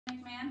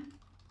McMahon?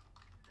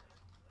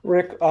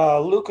 Rick,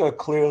 Luka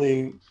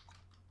clearly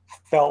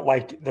felt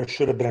like there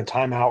should have been a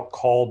timeout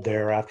called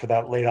there after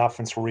that late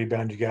offensive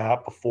rebound you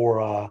got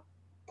before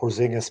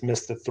Porzingis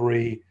missed the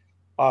three.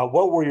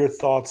 What were your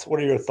thoughts? What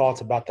are your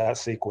thoughts about that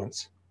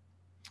sequence?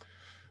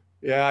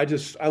 Yeah,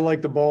 I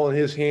like the ball in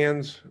his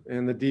hands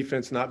and the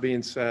defense not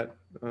being set.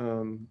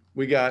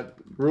 We got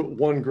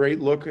one great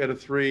look at a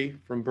three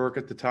from Burke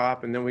at the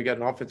top, and then we got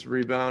an offensive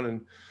rebound,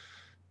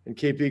 and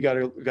KP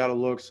got a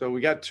look. So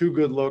we got two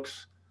good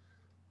looks,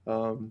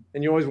 and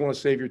you always want to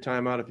save your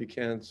timeout if you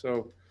can.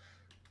 So,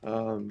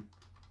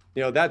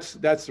 that's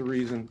the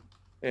reason,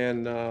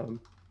 and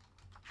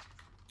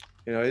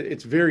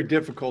it's very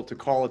difficult to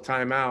call a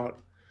timeout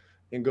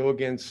and go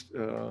against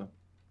a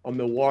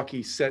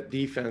Milwaukee set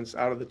defense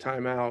out of the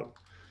timeout.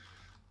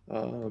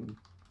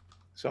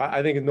 So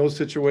I think in those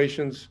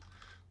situations,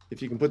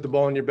 if you can put the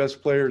ball in your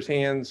best player's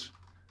hands,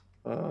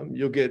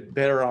 you'll get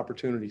better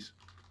opportunities.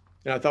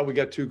 And I thought we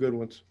got two good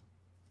ones.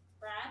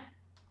 Brad?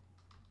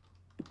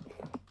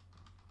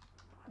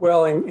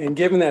 Well, and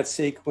given that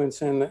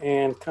sequence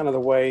and kind of the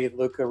way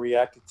Luka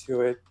reacted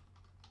to it,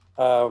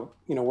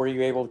 were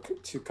you able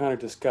to kind of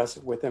discuss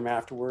it with him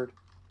afterward?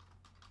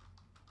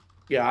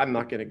 Yeah, I'm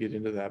not going to get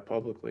into that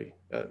publicly.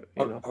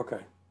 Okay.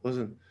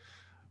 Listen,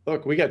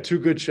 look, we got two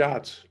good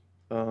shots.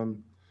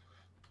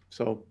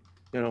 So,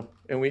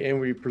 and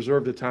we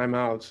preserved the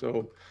timeout.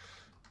 So,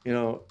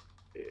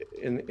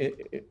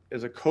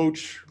 as a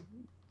coach,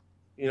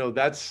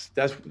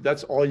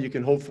 that's all you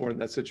can hope for in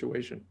that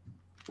situation.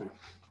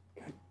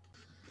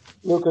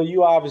 Luka,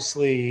 you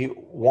obviously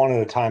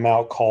wanted a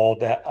timeout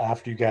called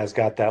after you guys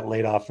got that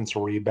late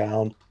offensive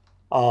rebound.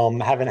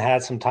 Having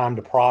had some time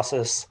to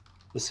process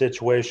the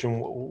situation,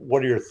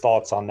 what are your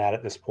thoughts on that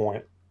at this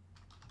point?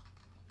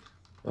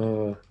 I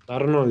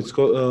don't know. It's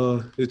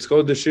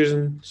called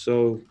decision.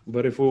 So,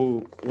 but if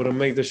we were to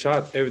make the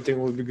shot,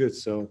 everything would be good.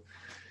 So,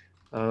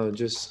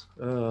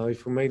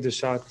 if we make the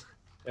shot,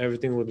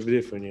 everything would be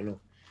different,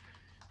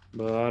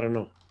 But I don't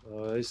know.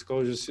 It's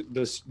called just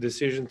the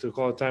decision to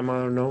call a timeout.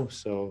 I don't know.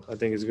 So I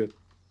think it's good.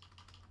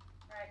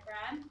 All right,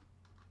 Brad?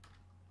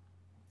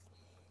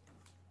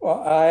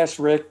 Well, I asked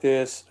Rick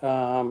this.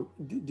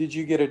 Did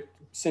you get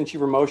since you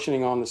were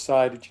motioning on the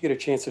side, did you get a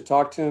chance to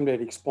talk to him? Did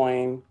he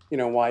explain,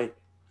 why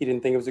he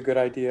didn't think it was a good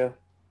idea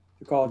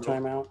to call a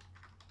timeout?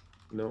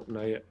 No,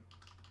 not yet.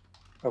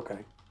 Okay.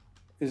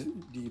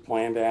 Do you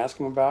plan to ask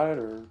him about it,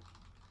 or?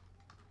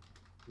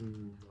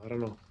 I don't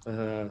know.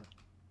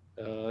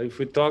 If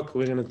we talk,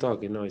 we're gonna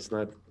talk. It's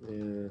not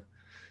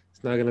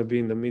gonna be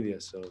in the media.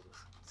 So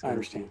I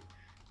understand.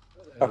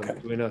 Okay.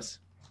 Between us.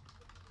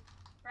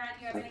 Brad,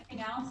 do you have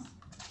anything else?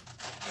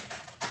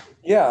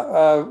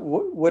 Yeah.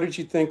 What did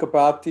you think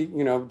about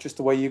just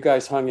the way you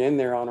guys hung in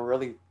there on a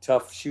really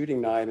tough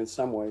shooting night in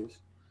some ways?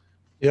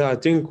 Yeah, I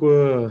think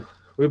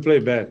we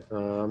played bad.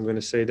 I'm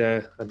gonna say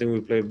that. I think we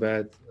played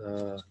bad.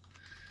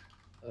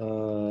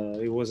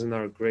 It wasn't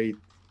our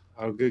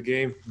good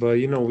game, but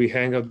we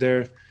hang up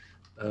there.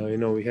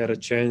 We had a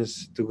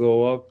chance to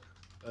go up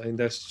in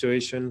that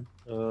situation.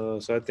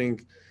 So I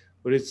think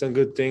we did some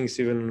good things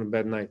even on a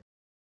bad night.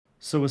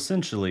 So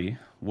essentially,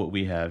 what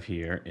we have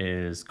here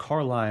is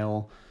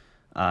Carlisle.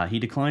 He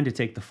declined to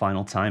take the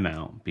final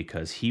timeout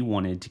because he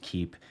wanted to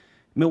keep.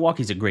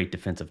 Milwaukee's a great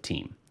defensive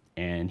team,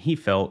 and he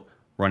felt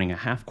running a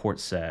half-court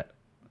set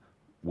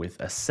with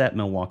a set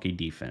Milwaukee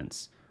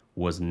defense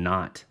was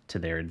not to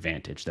their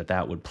advantage,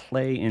 that would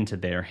play into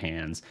their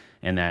hands,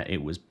 and that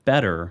it was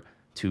better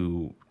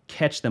to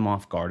catch them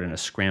off guard in a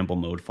scramble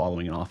mode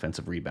following an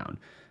offensive rebound.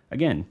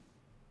 Again,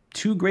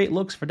 two great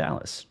looks for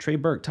Dallas. Trey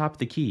Burke, top of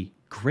the key.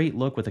 Great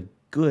look with a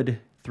good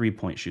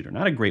three-point shooter.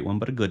 Not a great one,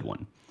 but a good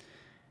one.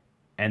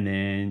 And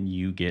then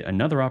you get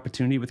another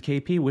opportunity with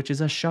KP, which is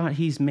a shot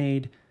he's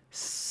made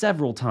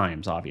several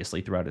times,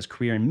 obviously, throughout his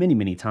career, and many,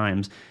 many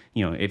times,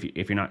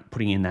 if you're not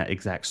putting in that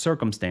exact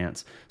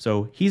circumstance.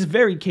 So he's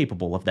very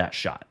capable of that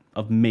shot,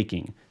 of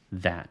making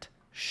that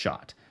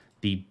shot.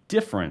 The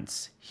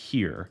difference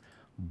here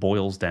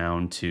boils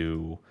down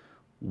to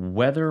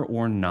whether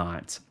or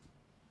not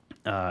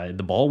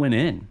the ball went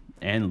in,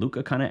 and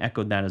Luka kind of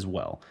echoed that as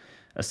well,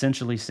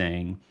 essentially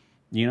saying,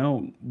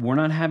 we're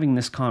not having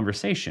this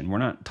conversation. We're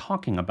not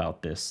talking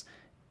about this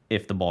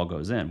if the ball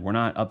goes in. We're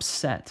not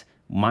upset.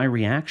 My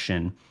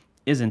reaction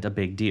isn't a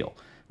big deal.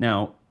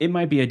 Now, it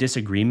might be a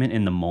disagreement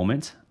in the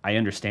moment. I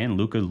understand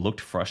Luka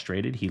looked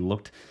frustrated. He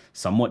looked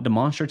somewhat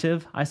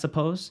demonstrative, I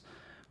suppose.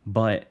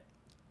 But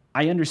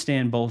I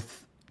understand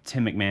both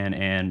Tim McMahon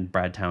and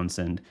Brad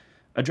Townsend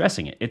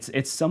addressing it.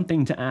 It's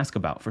something to ask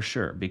about for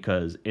sure,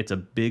 because it's a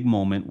big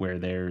moment where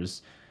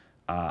there's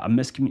not a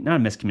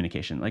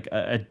miscommunication, like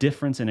a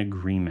difference in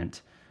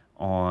agreement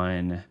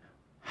on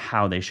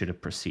how they should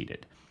have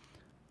proceeded.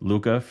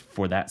 Luka,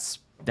 for that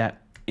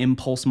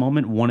impulse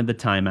moment, wanted the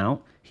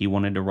timeout. He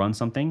wanted to run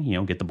something,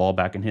 get the ball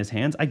back in his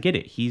hands. I get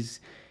it. He is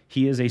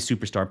a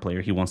superstar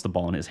player. He wants the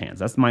ball in his hands.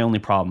 That's my only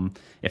problem,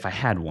 if I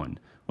had one,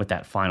 with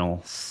that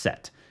final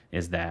set,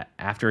 is that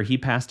after he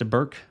passed to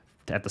Burke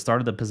at the start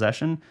of the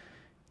possession,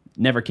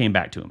 never came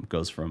back to him.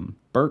 Goes from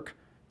Burke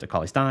to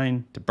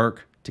Cauley-Stein, to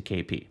Burke, to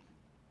KP.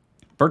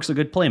 Burke's a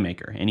good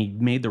playmaker, and he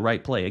made the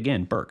right play.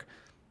 Again, Burke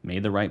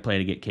made the right play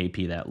to get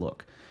KP that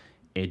look.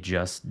 It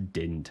just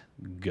didn't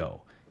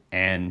go.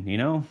 And, you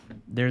know,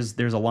 there's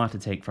a lot to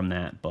take from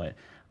that, but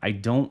I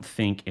don't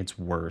think it's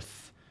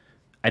worth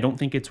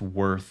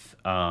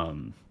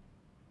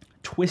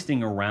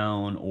twisting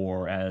around,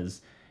 or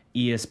as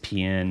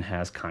ESPN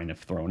has kind of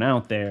thrown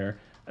out there,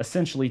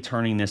 essentially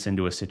turning this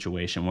into a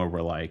situation where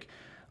we're like,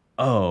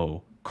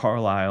 oh,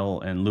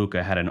 Carlisle and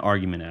Luka had an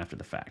argument after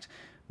the fact.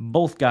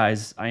 Both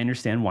guys, I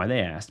understand why they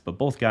asked, but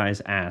both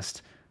guys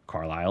asked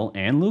Carlisle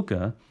and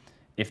Luka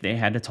if they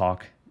had to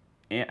talk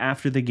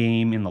after the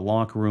game, in the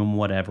locker room,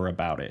 whatever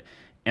about it.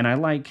 And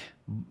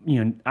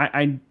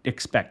I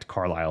expect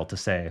Carlisle to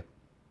say,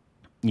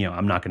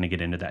 I'm not going to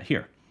get into that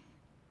here.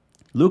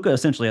 Luka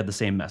essentially had the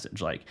same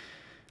message. Like,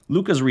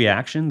 Luka's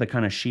reaction, the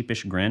kind of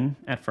sheepish grin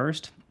at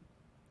first,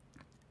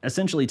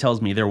 essentially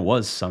tells me there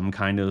was some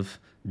kind of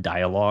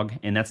dialogue,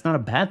 and that's not a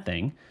bad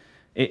thing.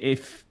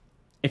 If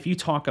you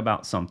talk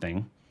about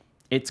something,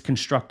 it's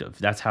constructive.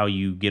 That's how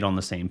you get on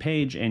the same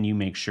page, and you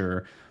make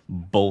sure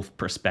both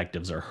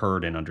perspectives are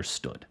heard and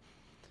understood.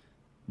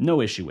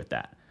 No issue with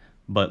that.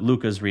 But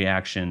Luka's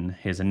reaction,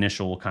 his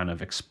initial kind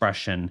of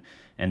expression,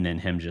 and then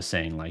him just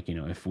saying, like,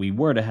 if we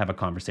were to have a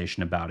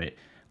conversation about it,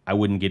 I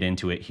wouldn't get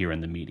into it here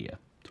in the media.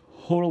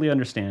 Totally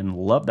understand,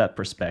 love that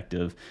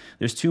perspective.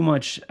 There's too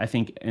much, I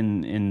think,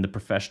 in the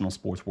professional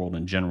sports world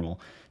in general,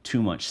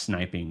 too much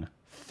sniping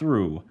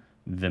through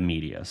the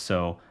media.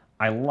 So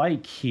I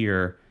like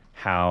here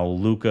how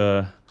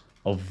Luka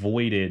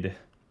avoided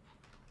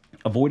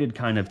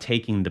kind of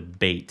taking the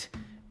bait,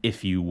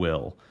 if you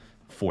will,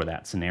 for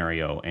that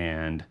scenario,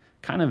 and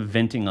kind of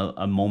venting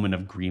a moment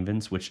of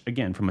grievance, which,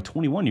 again, from a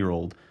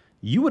 21-year-old,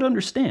 you would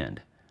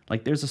understand.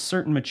 Like, there's a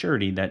certain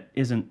maturity that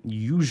isn't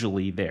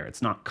usually there.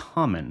 It's not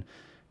common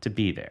to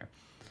be there.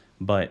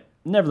 But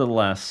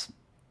nevertheless,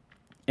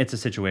 it's a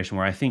situation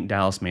where I think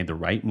Dallas made the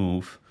right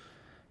move.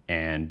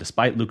 And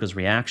despite Luka's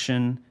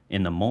reaction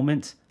in the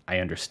moment, I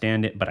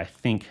understand it, but I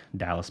think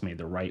Dallas made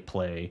the right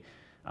play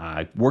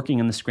working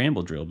in the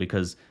scramble drill,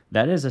 because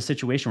that is a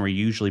situation where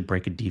you usually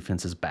break a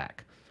defense's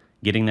back.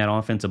 Getting that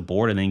offensive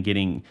board, and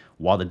then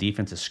while the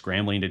defense is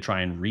scrambling to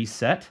try and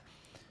reset,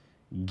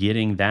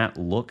 getting that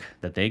look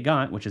that they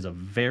got, which is a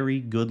very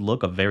good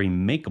look, a very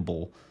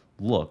makeable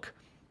look,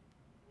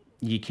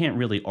 you can't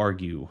really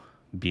argue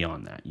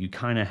beyond that. You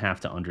kind of have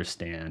to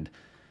understand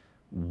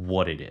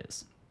what it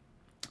is.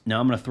 Now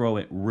I'm going to throw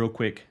it real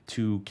quick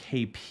to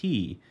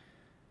KP.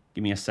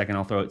 Give me a second.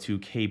 I'll throw it to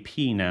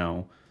KP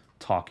now,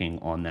 talking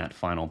on that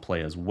final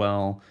play as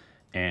well.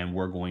 And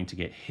we're going to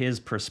get his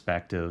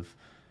perspective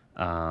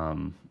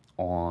on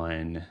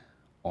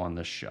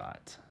the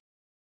shot.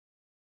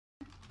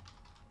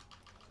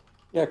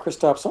 Yeah,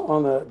 Kristaps,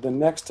 on the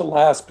next to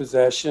last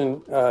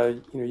possession,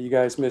 you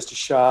guys missed a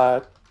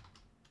shot,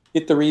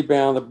 get the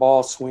rebound, the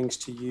ball swings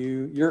to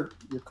you. You're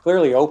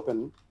clearly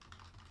open.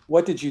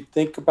 What did you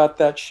think about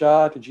that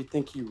shot? Did you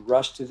think you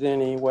rushed it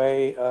in any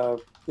way?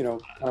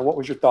 What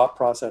was your thought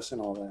process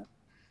and all that?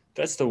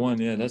 That's the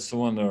one. Yeah, that's the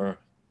one.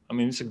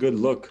 It's a good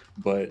look,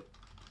 but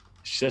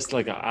it's just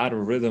like out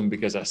of rhythm,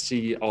 because I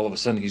see all of a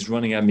sudden he's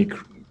running at me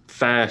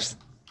fast,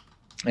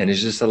 and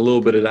it's just a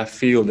little bit of that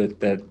feel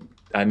that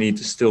I need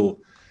to still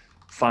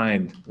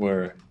find,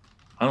 where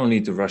I don't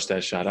need to rush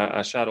that shot.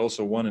 I shot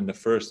also one in the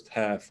first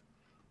half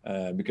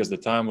because the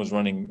time was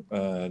running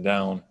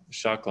down, the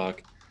shot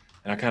clock,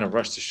 and I kind of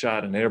rushed the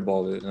shot and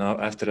airballed it. And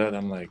after that,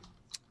 I'm like,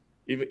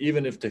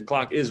 even if the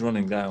clock is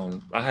running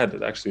down, I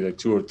had actually like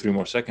 2 or 3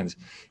 more seconds.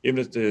 Even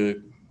if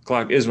the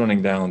clock is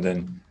running down,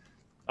 then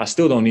I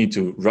still don't need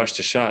to rush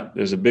the shot.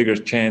 There's a bigger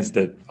chance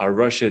that I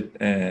rush it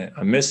and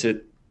I miss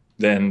it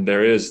than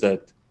there is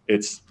that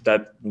it's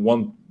that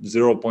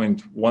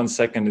 0.1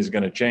 second is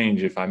going to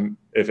change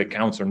if it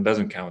counts or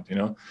doesn't count,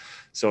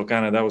 So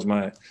kind of that was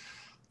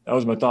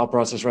my thought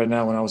process right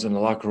now when I was in the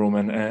locker room,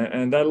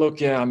 and that look,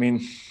 yeah, I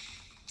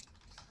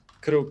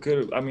could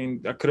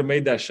have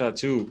made that shot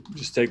too.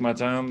 Just take my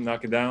time,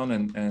 knock it down,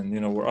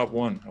 and we're up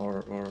 1,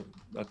 or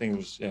I think it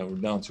was, we're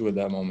down 2 at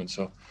that moment.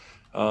 So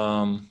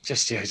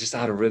just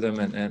out of rhythm,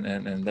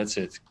 and that's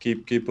it.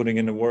 Keep putting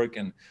in the work,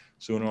 and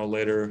sooner or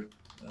later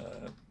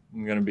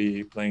I'm going to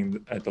be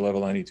playing at the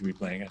level I need to be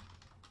playing at.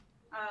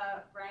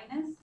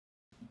 Rhinus?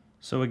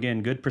 So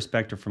again, good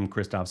perspective from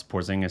Kristaps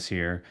Porzingis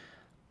here.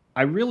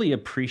 I really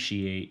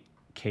appreciate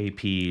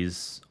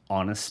KP's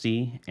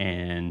honesty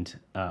and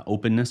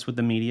openness with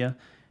the media.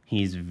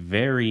 He's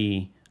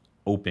very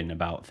open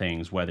about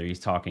things, whether he's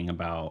talking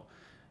about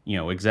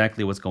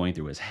exactly what's going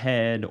through his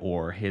head,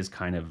 or his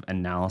kind of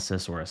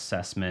analysis or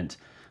assessment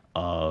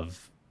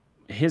of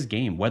his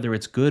game, whether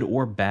it's good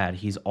or bad.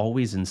 He's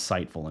always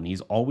insightful, and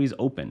he's always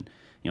open.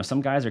 Some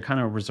guys are kind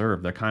of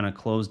reserved, they're kind of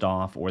closed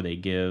off, or they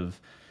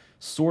give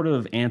sort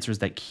of answers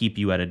that keep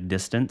you at a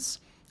distance.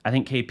 I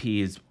think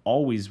KP is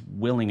always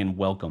willing and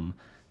welcome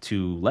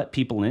to let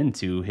people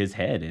into his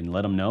head and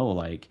let them know,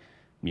 like,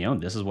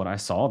 this is what I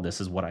saw, this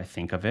is what I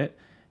think of it.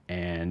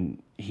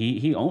 And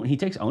he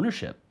takes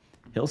ownership.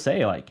 He'll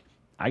say, like,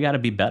 I got to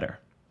be better.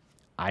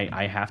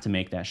 I have to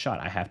make that shot.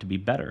 I have to be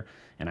better.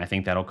 And I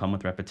think that'll come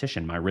with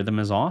repetition. My rhythm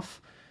is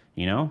off.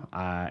 You know,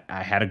 I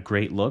had a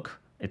great look.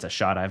 It's a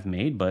shot I've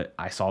made, but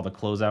I saw the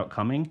closeout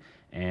coming.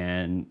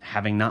 And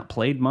having not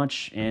played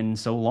much in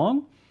so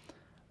long,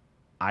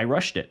 I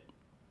rushed it.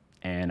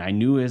 And I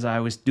knew as I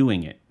was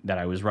doing it that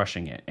I was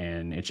rushing it.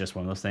 And it's just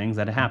one of those things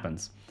that it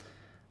happens.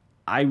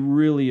 I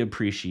really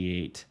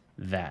appreciate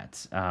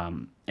that.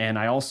 And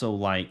I also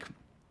like,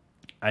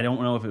 I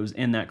don't know if it was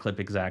in that clip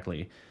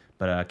exactly,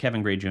 but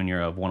Kevin Gray Jr.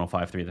 of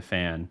 105.3 The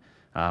Fan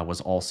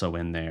was also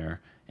in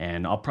there.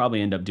 And I'll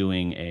probably end up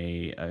doing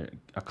a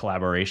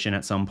collaboration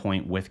at some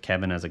point with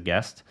Kevin as a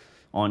guest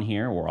on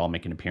here, or I'll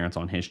make an appearance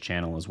on his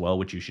channel as well,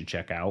 which you should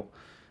check out.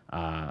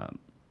 I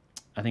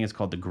think it's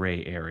called The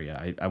Gray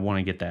Area. I want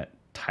to get that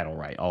title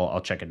right.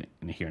 I'll check it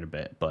in here in a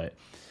bit. But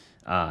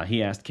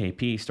he asked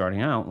KP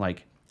starting out,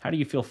 like, how do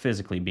you feel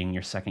physically being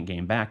your second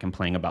game back and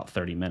playing about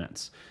 30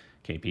 minutes?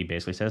 KP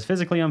basically says,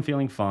 physically, I'm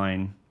feeling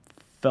fine.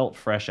 Felt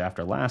fresh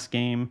after last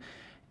game.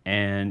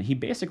 And he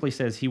basically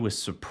says he was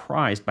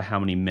surprised by how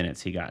many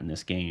minutes he got in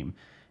this game.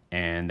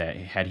 And that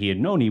had he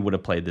known he would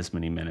have played this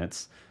many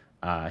minutes,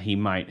 he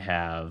might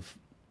have,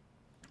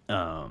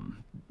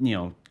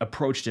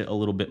 approached it a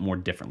little bit more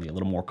differently, a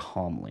little more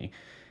calmly.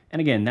 And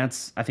again,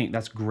 I think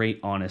that's great,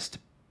 honest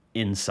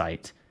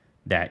insight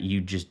that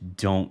you just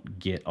don't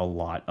get a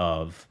lot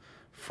of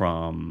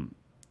from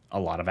a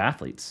lot of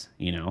athletes,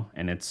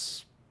 and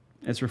it's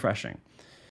refreshing.